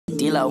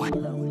D-Lo,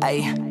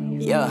 ayy,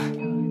 yeah.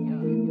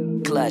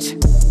 Clutch.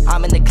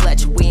 I'm in the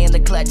clutch, we in the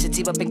clutch,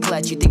 it's up in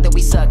clutch. You think that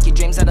we suck, your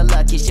dreams are the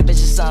luck, your ship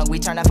is just sung, we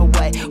turn off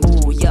away.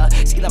 Ooh, yeah,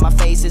 see that my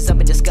face is up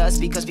in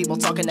disgust because people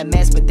talking a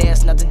mess, but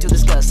there's nothing to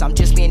discuss. I'm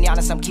just being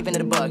honest, I'm keeping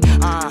it a bug.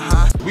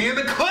 We in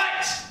the clutch!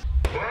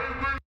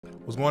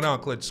 What's going on,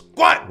 Clutch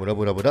Squad? What up,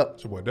 what up, what up?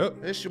 It's your boy Duck.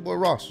 It's your boy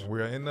Ross. We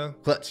are in the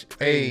Clutch.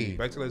 Hey,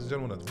 back to ladies and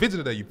gentlemen, another video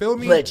today, you feel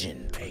me?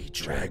 Legend, a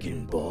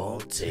Dragon Ball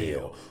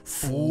tale,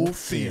 full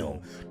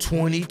film,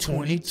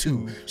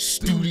 2022,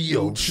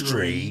 Studio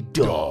Stray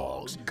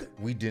Dogs.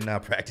 We did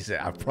not practice it.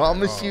 I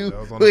promise you,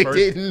 we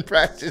didn't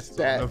practice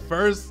that. The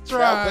first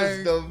try. That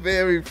was the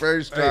very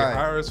first try. Hey,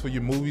 hire us for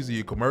your movies and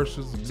your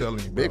commercials. I'm telling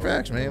you, bro. Big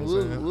facts, man.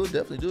 We'll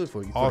definitely do it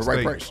for you All for the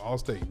right price. All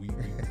state. We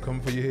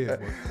coming for your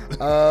head.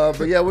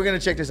 But yeah, we're gonna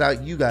check this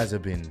out. You guys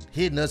have been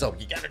hitting us up.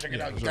 You gotta check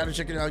it out. You gotta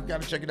check it out. You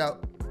gotta check it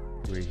out.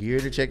 We're here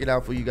to check it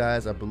out for you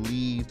guys. I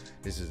believe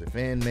this is a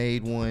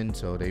fan-made one,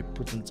 so they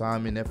put some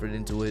time and effort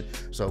into it.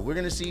 So we're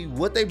gonna see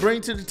what they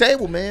bring to the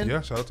table, man.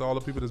 Yeah, shout out to all the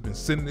people that's been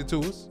sending it to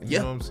us. You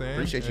know what I'm saying?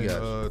 Appreciate you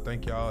guys.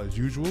 Thank y'all as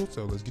usual.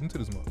 So let's get into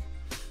this month.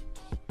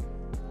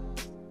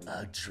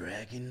 A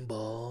Dragon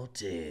Ball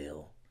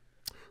tale.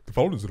 The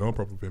following is an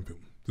improper fan film.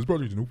 This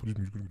project is no footage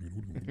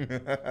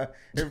music.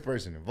 Every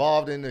person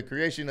involved in the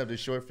creation of this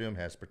short film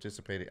has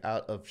participated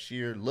out of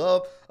sheer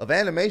love of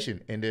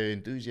animation and their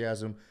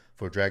enthusiasm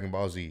for Dragon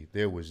Ball Z.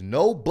 There was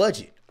no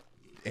budget,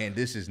 and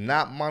this is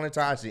not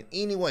monetized in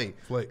any way.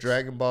 Flex.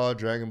 Dragon Ball,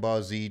 Dragon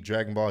Ball Z,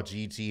 Dragon Ball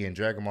GT, and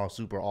Dragon Ball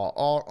Super are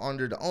all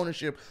under the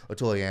ownership of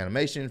Toei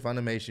Animation,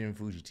 Funimation,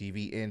 Fuji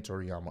TV, and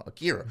Toriyama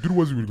Akira.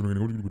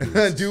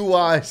 Do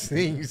wise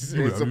things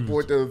and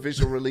support the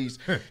official release.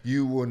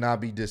 You will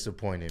not be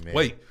disappointed, man.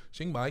 Wait.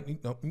 Wow,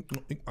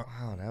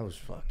 that was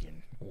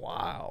fucking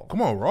wow.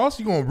 Come on, Ross.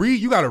 You gonna read?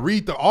 You gotta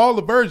read all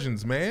the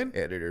versions, man.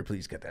 Editor,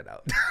 please get that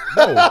out.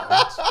 No,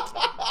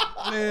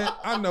 man,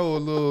 I know a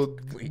little,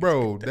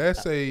 bro.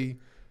 That's a.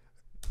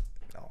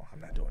 No, I'm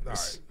not doing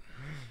this.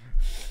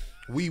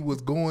 Right. We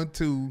was going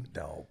to.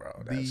 No, bro.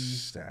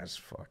 That's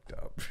fucked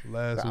up.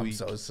 Last week. I'm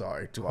so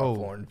sorry to our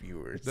foreign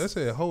viewers. That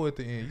said ho at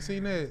the end. You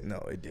seen that? No,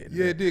 it didn't.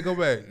 Yeah, it did. Go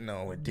back.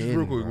 No, it didn't.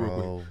 Real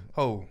quick.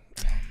 Ho.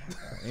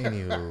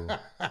 Anywho.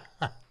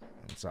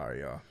 I'm sorry,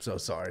 y'all. So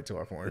sorry to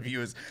our foreign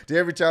viewers. To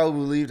every child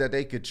who believed that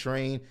they could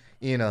train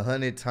in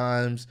 100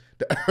 times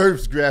the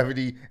Earth's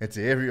gravity, and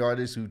to every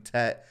artist who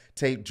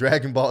taped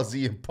Dragon Ball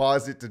Z and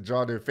paused it to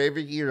draw their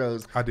favorite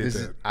heroes. I did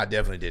that. I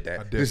definitely did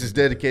that. This is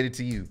dedicated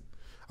to you.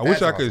 I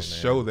wish I could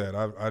show that.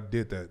 I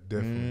did that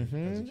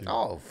definitely.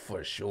 Oh,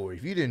 for sure.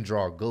 If you didn't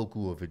draw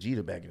Goku or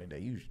Vegeta back in the day,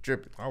 you was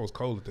tripping. I was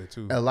cold at that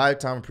too. A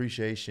lifetime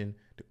appreciation.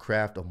 The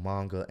craft of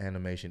manga,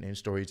 animation, and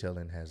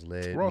storytelling has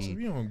led Ross, me. if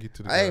you don't get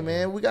to the hey,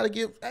 man, we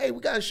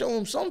gotta show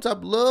them some type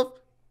of love,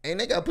 and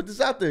they gotta put this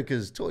out there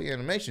because Toei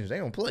Animations, they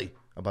don't play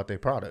about their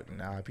product and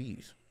their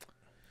IPs.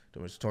 To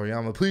Mr.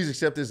 Toriyama, please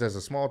accept this as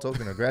a small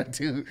token of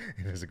gratitude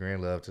and as a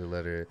grand love to the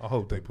letter. I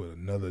hope they put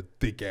another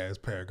thick ass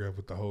paragraph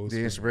with the whole.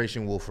 The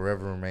inspiration will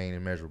forever remain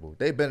immeasurable.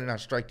 They better not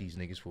strike these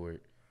niggas for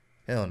it.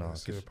 Hell no.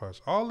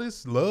 All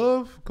this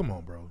love, come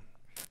on, bro.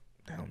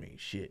 That don't mean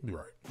shit.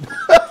 You're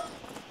right.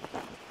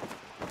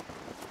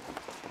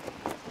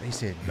 They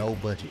said no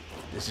budget.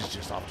 This is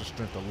just off the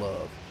strength of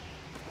love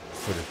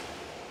for the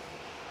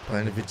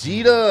Planet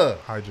Vegeta.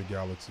 Hydra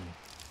Galaxy.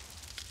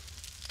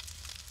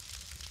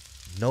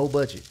 No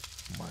budget,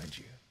 mind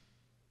you.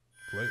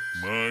 Flex.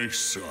 My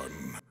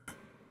son,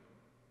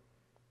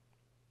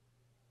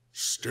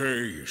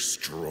 stay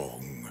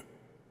strong.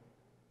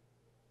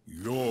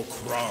 Your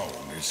crown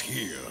is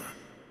here,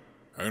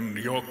 and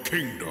your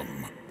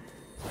kingdom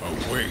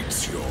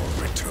awaits your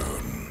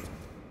return.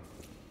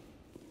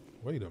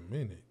 Wait a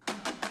minute.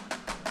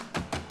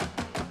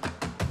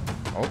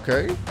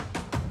 Okay.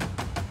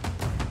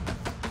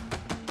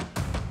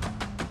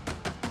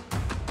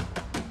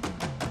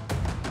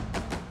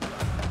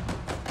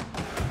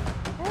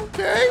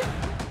 Okay.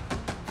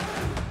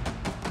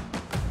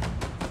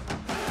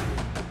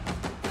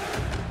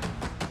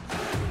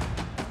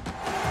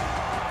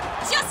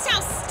 Just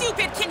how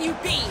stupid can you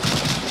be?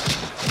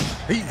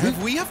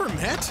 Have we ever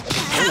met?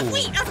 Have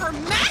we ever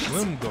met?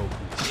 Slim Goku.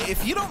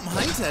 If you don't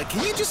mind,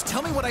 can you just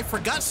tell me what I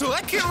forgot so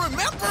I can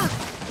remember?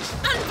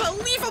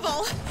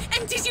 Unbelievable!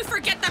 And did you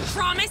forget the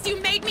promise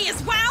you made me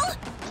as well?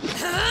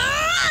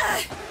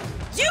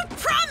 You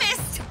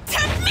promised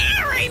to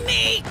marry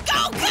me,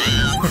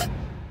 Goku!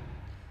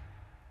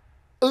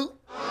 Ooh.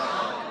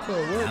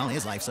 Well,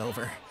 his life's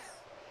over.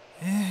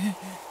 Is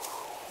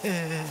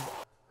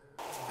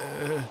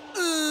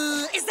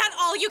that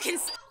all you can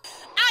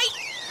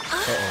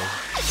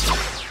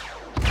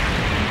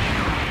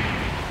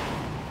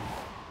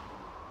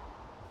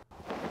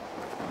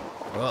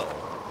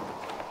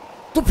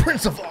The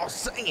Prince of All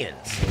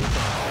Saiyans.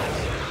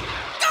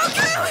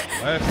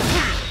 Goku!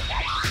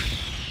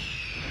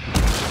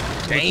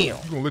 Damn. You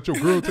gonna let your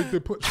girl take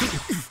that punch?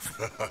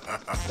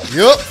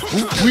 Yup.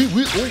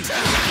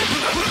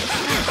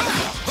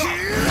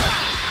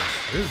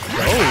 This is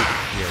dope.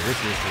 Yeah, this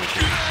is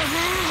cool.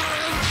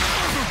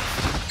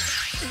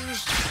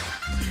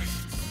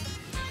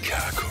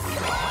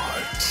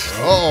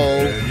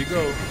 Uh-oh. There you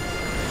go.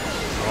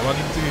 All I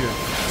need to hear.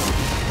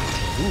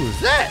 Who is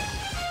that?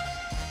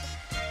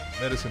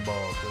 Medicine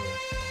ball, bro.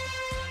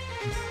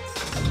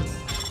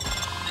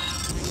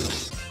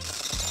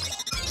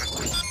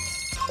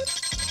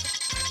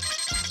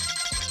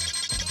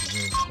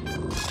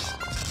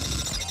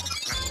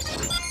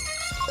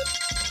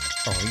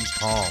 Oh, he's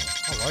calm.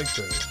 I like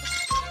that.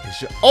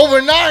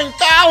 Over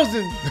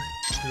 9,000.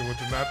 He went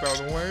to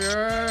 9,001.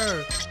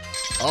 Yeah.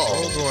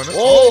 Uh-oh. Going up.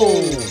 Whoa.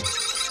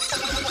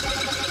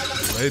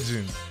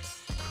 Legend.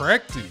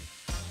 Cracked it.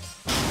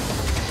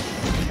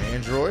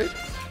 Android?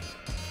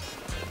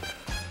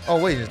 Oh,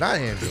 wait, it's not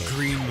Android. The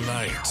green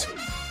light.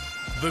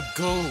 The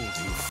gold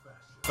you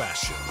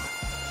fashion.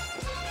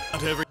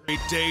 Not every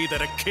day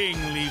that a king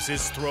leaves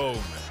his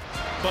throne.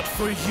 But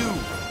for you,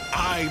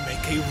 I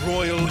make a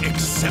royal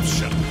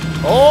exception.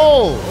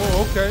 Oh!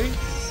 Oh, okay.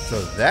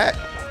 So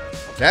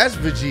that's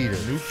Vegeta.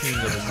 New king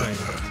of the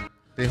kingdom.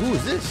 Then who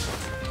is this?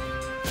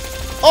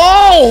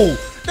 Oh!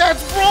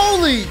 That's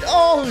Broly!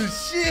 Oh,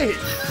 shit!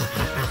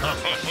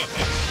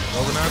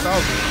 Over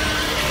 9,000.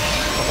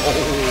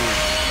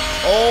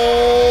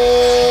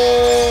 Oh,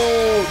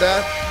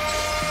 that.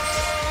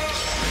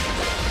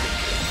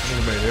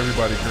 Nigga made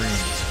everybody green.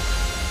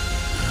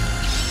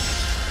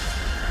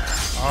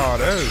 Oh,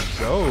 that is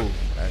dope.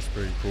 That's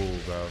pretty cool,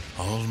 bro.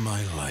 All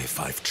my life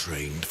I've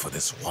trained for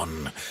this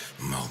one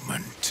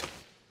moment.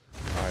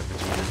 All right,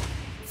 Vegeta.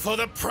 For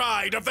the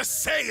pride of the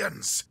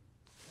Saiyans!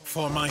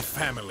 For my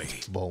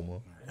family.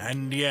 Bulma.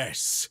 And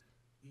yes,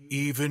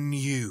 even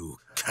you,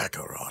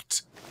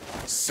 Kakarot.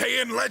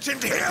 Saiyan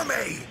legend, hear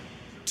me!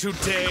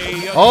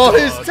 Today, Oh,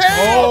 his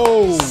tail!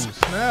 Oh,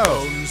 snap.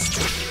 bones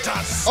to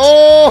dust,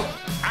 Oh!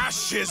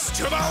 ashes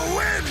to the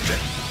wind!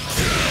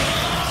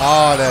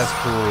 Oh, that's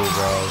cool,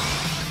 bro.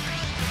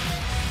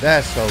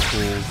 That's so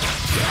cool.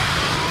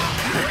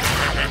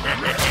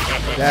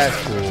 That's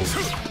cool.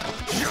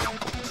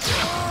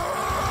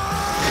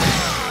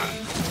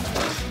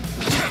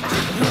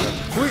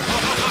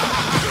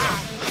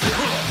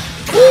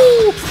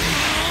 Woo!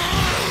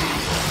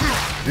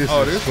 This is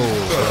cool,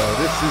 bro.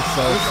 This is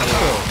so cool,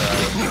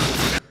 bro.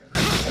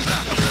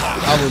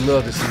 I would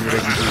love to see what they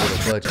can do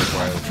with a budget,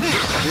 bro.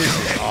 This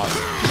is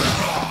awesome.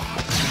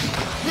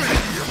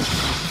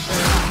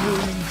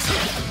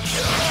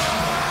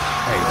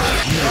 Hey,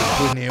 you're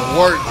putting in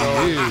work,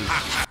 dude.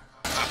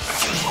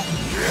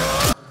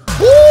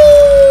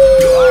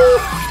 Woo!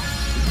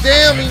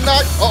 Damn, he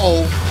knocked.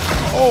 Uh-oh.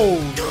 Oh,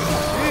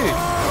 shit.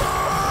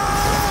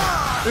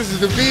 This is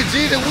the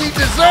VG that we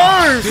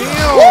deserve.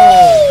 Damn.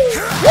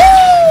 Woo!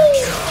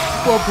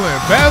 Boy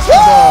playing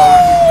basketball.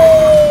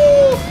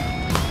 Woo!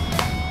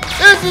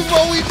 This is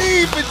what we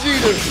need,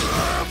 Vegeta.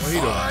 Wait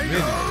a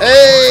minute.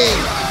 Hey.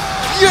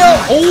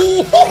 Yeah.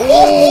 Oh.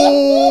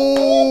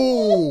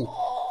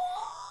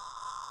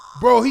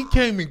 Bro, he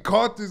came and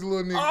caught this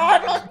little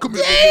nigga. Come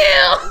here.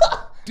 Damn.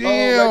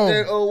 Damn. Oh, like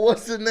that,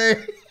 what's the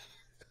name?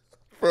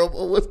 From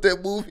what's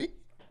that movie?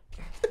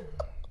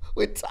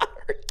 With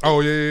Tyler. Oh,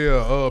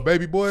 yeah.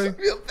 Baby boy. Your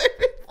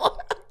baby boy.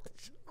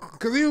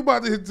 Because he was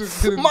about to hit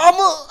the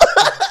Mama.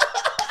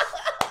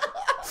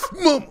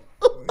 Mama.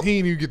 He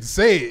didn't even get to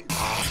say it.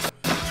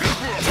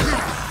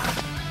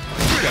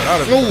 Got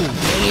out of it. Oh,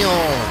 damn.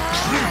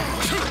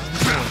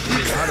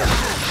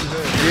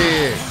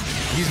 Yeah.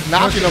 He's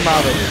knocking him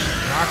out of it.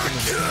 Knocking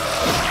him.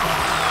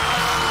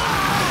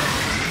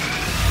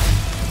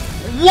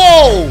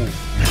 Whoa!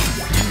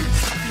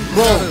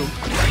 Bro.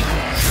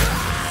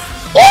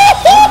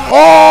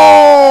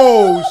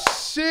 Oh,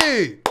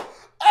 shit.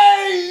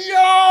 Hey,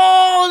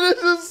 yo!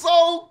 This is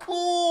so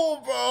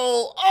cool, bro.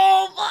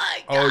 Oh, my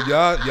God. Oh,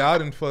 y'all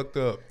done fucked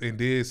up and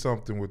did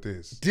something with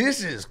this.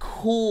 This is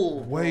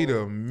cool, bro. Wait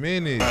a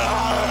minute.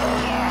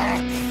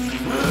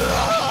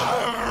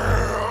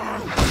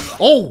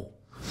 Oh!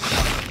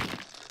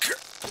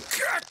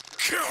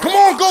 Come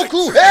on,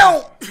 Goku,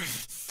 help!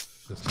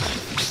 Just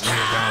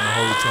down the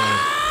whole time.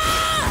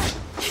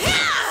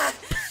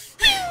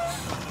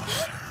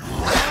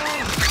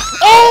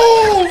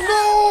 Oh,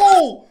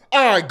 no!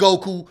 All right,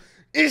 Goku.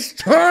 It's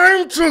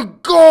time to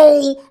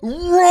go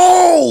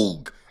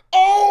rogue.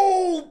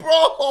 Oh,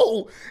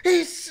 bro.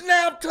 He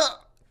snapped her.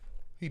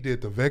 He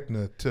did the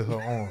Vecna to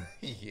her arm.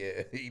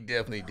 Yeah, he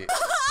definitely did.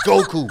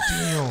 Goku.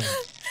 Damn.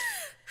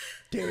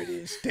 There it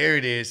is. There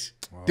it is.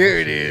 There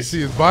it You is.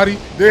 see his body?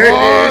 There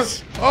it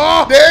is.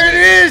 Oh. There it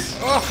is.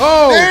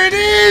 Oh. There it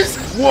is.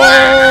 Whoa.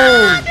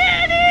 Ah,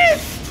 there it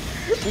is.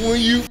 When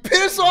you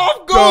piss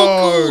off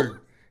Goku Dog.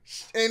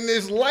 and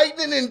there's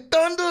lightning and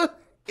thunder,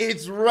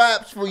 it's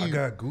raps for you. I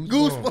got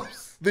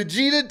goosebumps.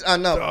 Vegeta, I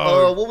know.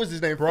 Dog. What was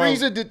his name? Bro.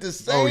 Frieza did the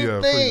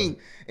same thing,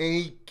 and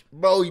he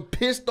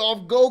pissed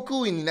off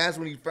Goku, and that's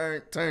when he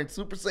turned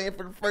Super Saiyan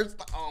for the first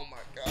time. Oh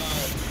my God!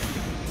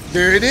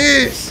 There it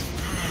is.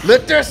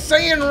 Let their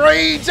Saiyan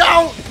rage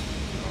out.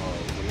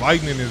 The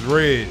lightning is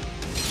red.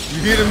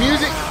 You hear the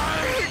music?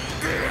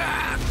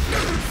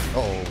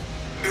 Uh-oh.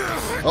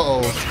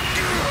 Uh-oh.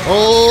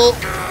 Oh.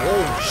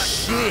 Oh,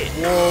 shit.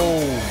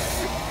 Whoa.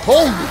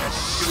 Holy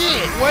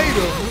shit. Wait a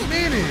minute.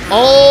 minute.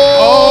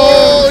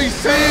 Oh, he's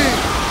saying.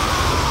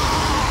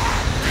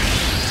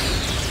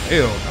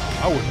 Hell no,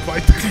 I wouldn't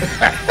fight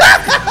that.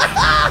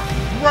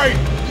 Right,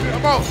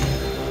 I'm out.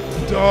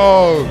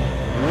 Dog,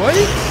 what?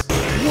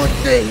 What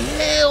the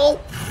hell?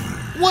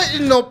 What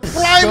in the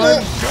primal?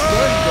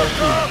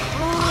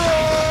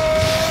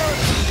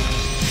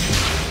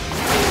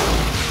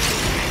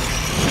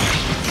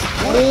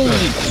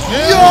 Holy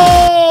yo!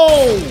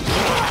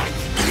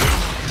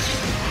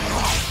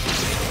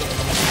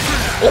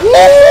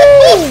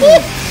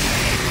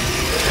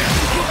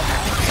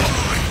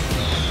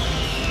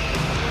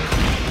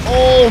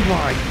 Oh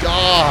my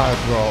God,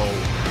 bro!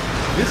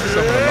 This is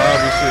some of the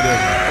loudest shit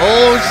ever.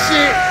 Oh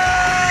shit!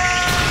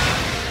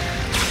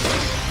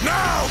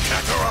 Now,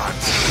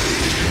 Kakarot!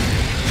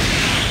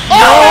 Oh!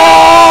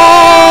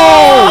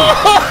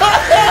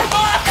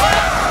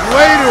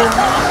 Wait a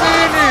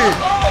minute!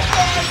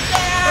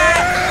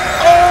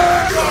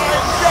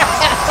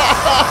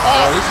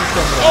 Oh, this is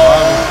some of the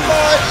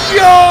loudest shit.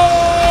 Yo!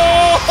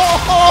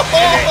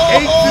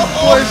 Ate this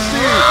boy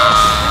shit.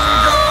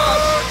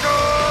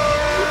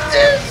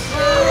 This is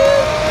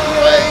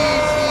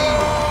crazy!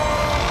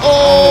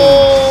 Oh!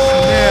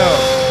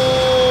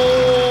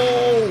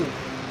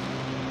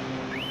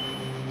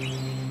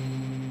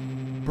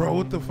 Bro,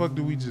 what the fuck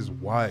do we just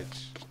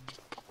watch?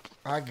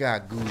 I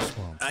got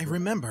goosebumps. I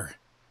remember.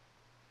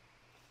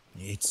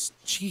 It's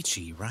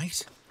Chi-Chi,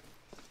 right?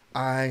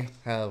 I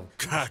have.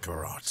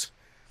 Kakarot.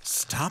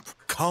 Stop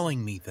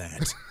calling me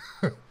that.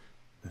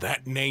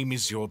 That name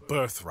is your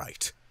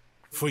birthright.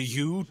 For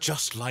you,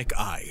 just like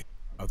I,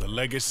 are the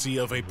legacy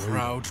of a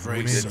proud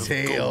race of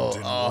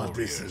golden warriors.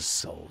 This is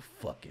so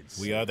fucking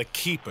sick. We are the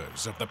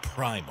keepers of the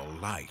primal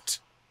light.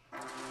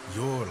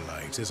 Your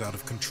light is out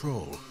of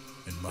control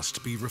and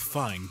must be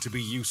refined to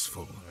be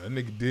useful. That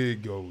nigga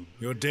did go.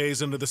 Your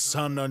days under the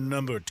sun are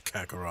numbered,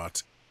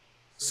 Kakarot.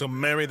 So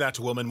marry that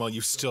woman while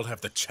you still have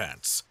the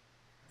chance.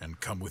 And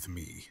come with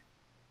me.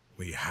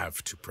 We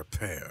have to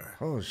prepare.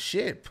 Oh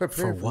shit!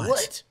 Prepare For for what?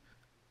 what?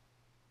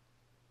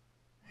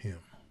 Him.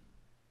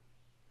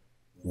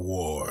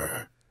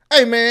 War.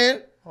 Hey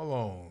man, Hold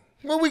on.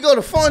 where we go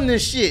to fund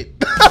this shit?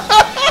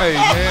 Hey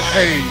man,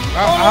 hey.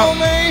 Hold on,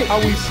 man. How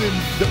we sitting?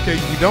 Okay,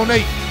 we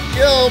donate.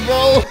 Yo,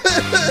 bro.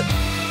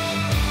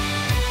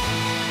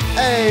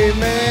 Hey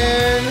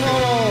man,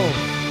 hold on.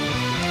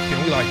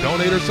 Can we like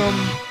donate or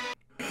something?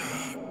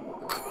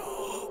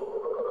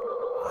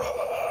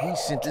 He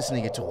sent this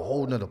nigga to a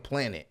whole nother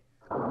planet.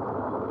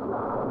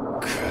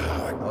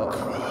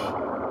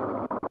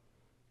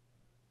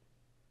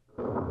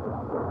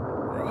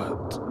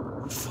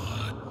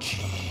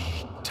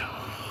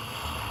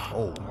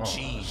 Oh,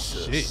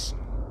 Jesus. Shit.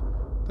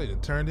 They done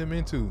turned him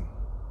into.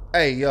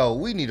 Hey, yo,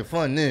 we need to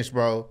fund this,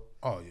 bro.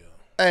 Oh yeah.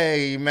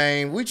 Hey,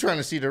 man, we trying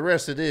to see the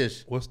rest of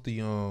this. What's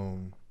the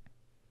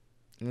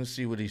Let's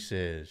see what he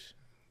says.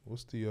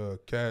 What's the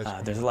cash?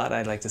 There's a lot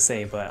I'd like to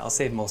say, but I'll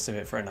save most of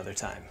it for another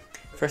time.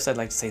 First, I'd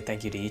like to say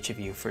thank you to each of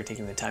you for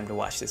taking the time to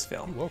watch this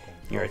film. You're welcome.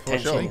 Your For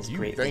attention sure. is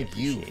greatly Thank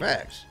you. appreciated.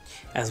 Facts.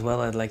 As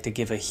well, I'd like to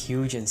give a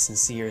huge and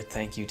sincere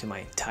thank you to my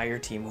entire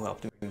team who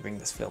helped me bring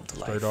this film to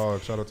life. Straight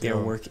dog. Shout out to Their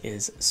y'all. work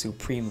is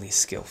supremely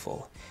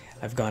skillful.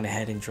 I've gone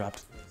ahead and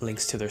dropped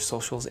links to their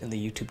socials in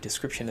the YouTube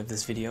description of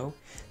this video,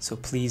 so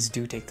please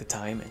do take the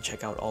time and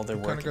check out all their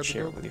work and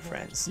share it with your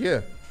friends.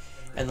 Yeah.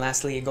 And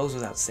lastly, it goes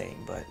without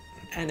saying, but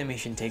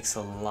animation takes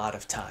a lot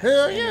of time,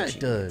 Hell yeah, energy,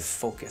 it does. and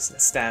focus,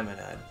 and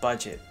stamina, and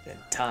budget, and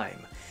time.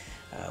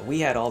 We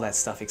had all that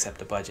stuff except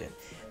the budget.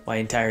 My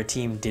entire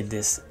team did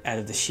this out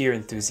of the sheer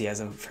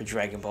enthusiasm for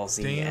Dragon Ball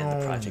Z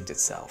and the project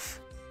itself.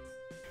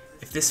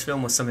 If this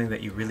film was something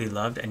that you really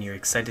loved and you're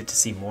excited to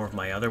see more of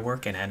my other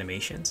work and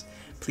animations,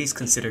 please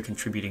consider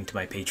contributing to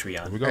my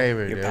Patreon. There we go. Hey,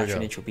 Your there we go.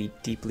 patronage will be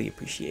deeply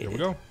appreciated. There we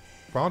go.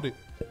 Found it.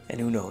 And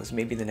who knows,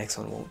 maybe the next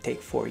one won't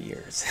take 4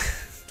 years.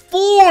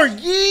 4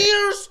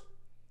 years?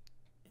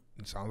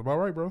 It sounds about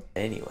right, bro.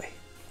 Anyway,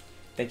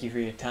 thank you for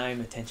your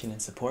time, attention,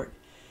 and support.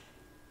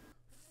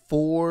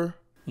 4.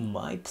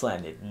 My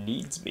planet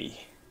needs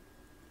me.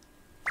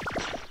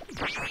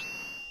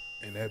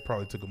 And that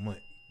probably took a month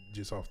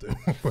just off the.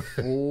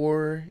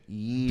 4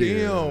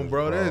 years. Damn,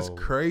 bro, that's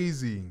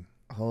crazy.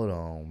 Hold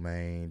on,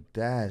 man.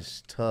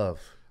 That's tough.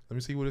 Let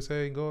me see what it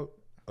say. Go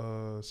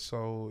up.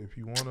 So if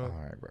you wanna, All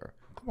right, bro.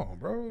 come on,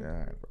 bro. All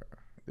right, bro.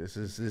 This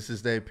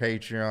is their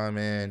Patreon,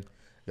 man.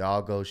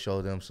 Y'all go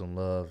show them some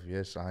love.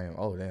 Yes, I am.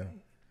 Oh, damn.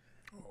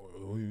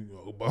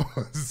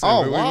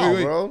 Oh, wow,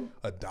 bro.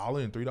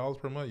 $1 and $3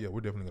 per month. Yeah,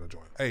 we're definitely gonna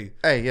join. Hey,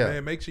 yeah.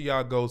 man, make sure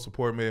y'all go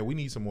support, man. We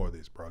need some more of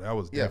this, bro. That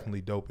was definitely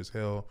dope as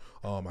hell.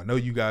 I know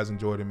you guys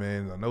enjoyed it,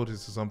 man. I know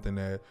this is something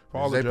that for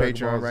all the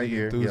Dragon Ball Z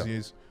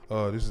enthusiasts,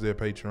 this is their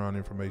Patreon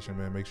information,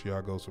 man. Make sure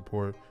y'all go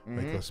support.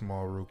 Make us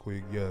small real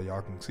quick. Yeah,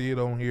 y'all can see it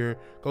on here.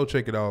 Go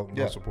check it out.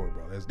 Go support,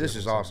 bro. This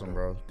is awesome,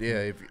 bro.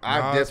 Yeah,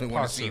 I definitely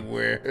want to see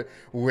where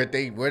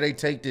they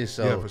take this.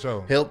 So yeah, for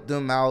sure. Help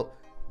them out.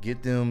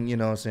 get them, you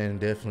know what I'm saying,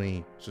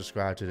 definitely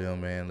subscribe to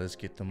them, man. Let's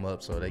get them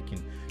up so they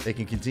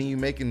can continue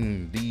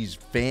making these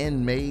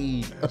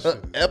fan-made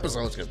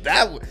episodes, because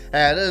that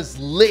had us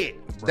lit.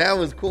 Bro. That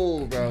was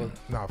cool, bro.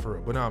 Nah, for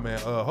real. But nah, man,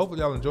 hopefully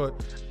y'all enjoyed.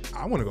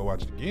 I want to go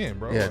watch it again,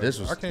 bro. Yeah,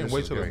 like, I can't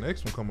wait till the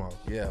next one come out.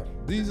 Yeah.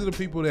 These are the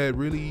people that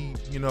really,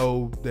 you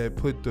know, that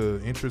put the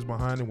interest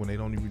behind it when they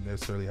don't even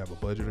necessarily have a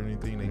budget or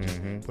anything. They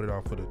just put it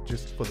out for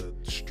the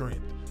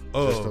strength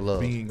of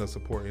being a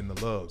support in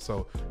the love.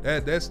 So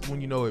that's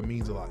when you know it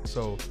means a lot.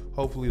 So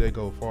hopefully they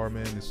go far,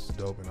 man. This is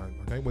dope, and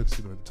I can't wait to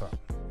see them at the top.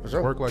 For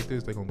sure. Work like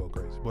this, they gonna go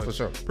crazy. But for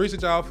sure.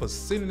 Appreciate y'all for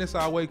sending this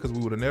our way, because we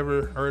would have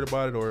never heard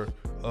about it or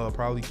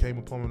probably came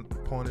upon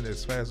it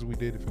as fast as we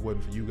did if it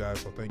wasn't for you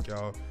guys. So thank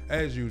y'all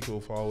as usual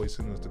for always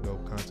sending us the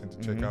dope content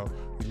to check out.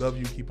 We love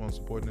you. Keep on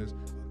supporting us.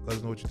 Let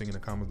us know what you think in the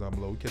comments down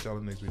below. We catch y'all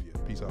in the next video.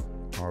 Peace out.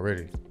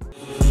 Already.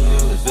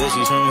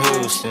 Bitches from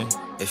Houston.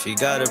 If you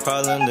got a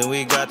problem, then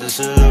we got the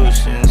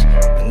solutions.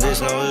 And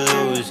there's no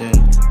illusion.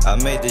 I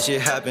made this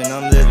shit happen.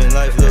 I'm living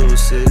life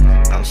lucid.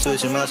 I'm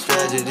switching my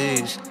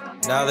strategies.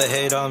 Now they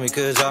hate on me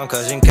cause I'm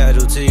causing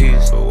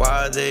casualties. But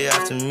why are they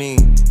after me?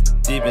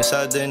 Deep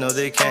inside they know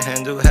they can't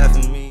handle half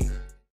of me.